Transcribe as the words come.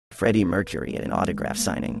Freddie Mercury at an autograph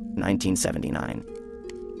signing, 1979.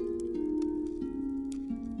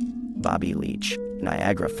 Bobby Leach,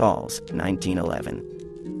 Niagara Falls, 1911.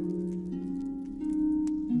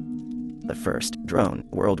 The first drone,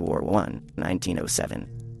 World War I, 1907.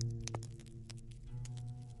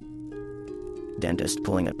 Dentist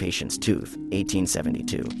pulling a patient's tooth,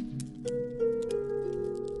 1872.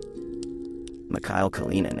 Mikhail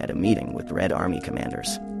Kalinin at a meeting with Red Army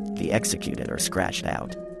commanders. The executed or scratched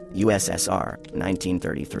out. USSR,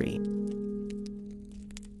 1933.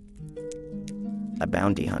 A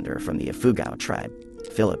bounty hunter from the Ifugao tribe,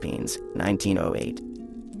 Philippines, 1908.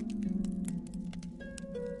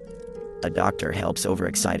 A doctor helps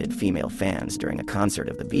overexcited female fans during a concert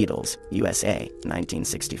of the Beatles, USA,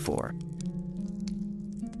 1964.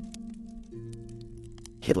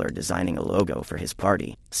 Hitler designing a logo for his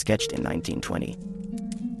party, sketched in 1920.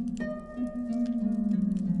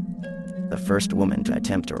 The first woman to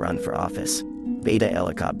attempt to run for office, Beta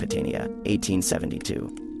Elikab Patania, 1872.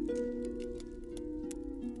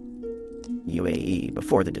 UAE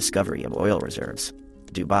before the discovery of oil reserves,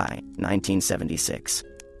 Dubai, 1976.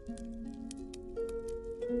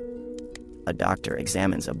 A doctor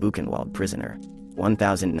examines a Buchenwald prisoner,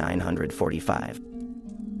 1945.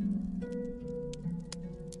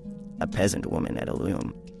 A peasant woman at a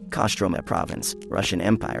loom, Kostroma Province, Russian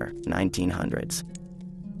Empire, 1900s.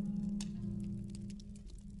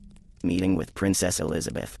 Meeting with Princess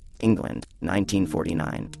Elizabeth, England,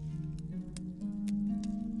 1949.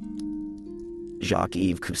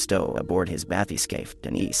 Jacques-Yves Cousteau aboard his bathyscaphe,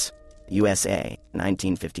 Denise, USA,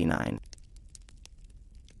 1959.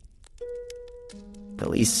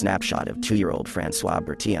 Police snapshot of 2-year-old Francois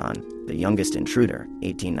Bertillon, the youngest intruder,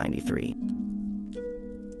 1893.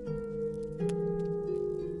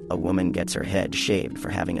 A woman gets her head shaved for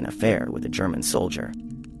having an affair with a German soldier.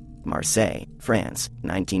 Marseille, France,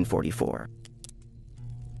 1944.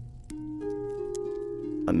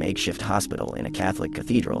 A makeshift hospital in a Catholic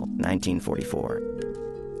cathedral, 1944.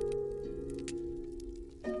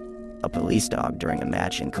 A police dog during a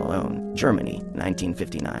match in Cologne, Germany,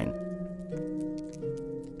 1959.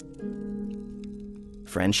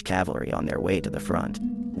 French cavalry on their way to the front,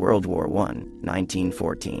 World War I,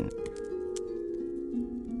 1914.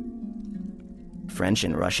 French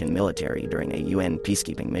and Russian military during a UN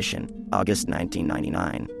peacekeeping mission, August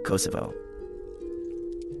 1999, Kosovo.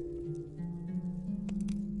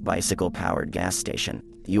 Bicycle-powered gas station,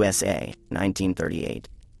 USA, 1938.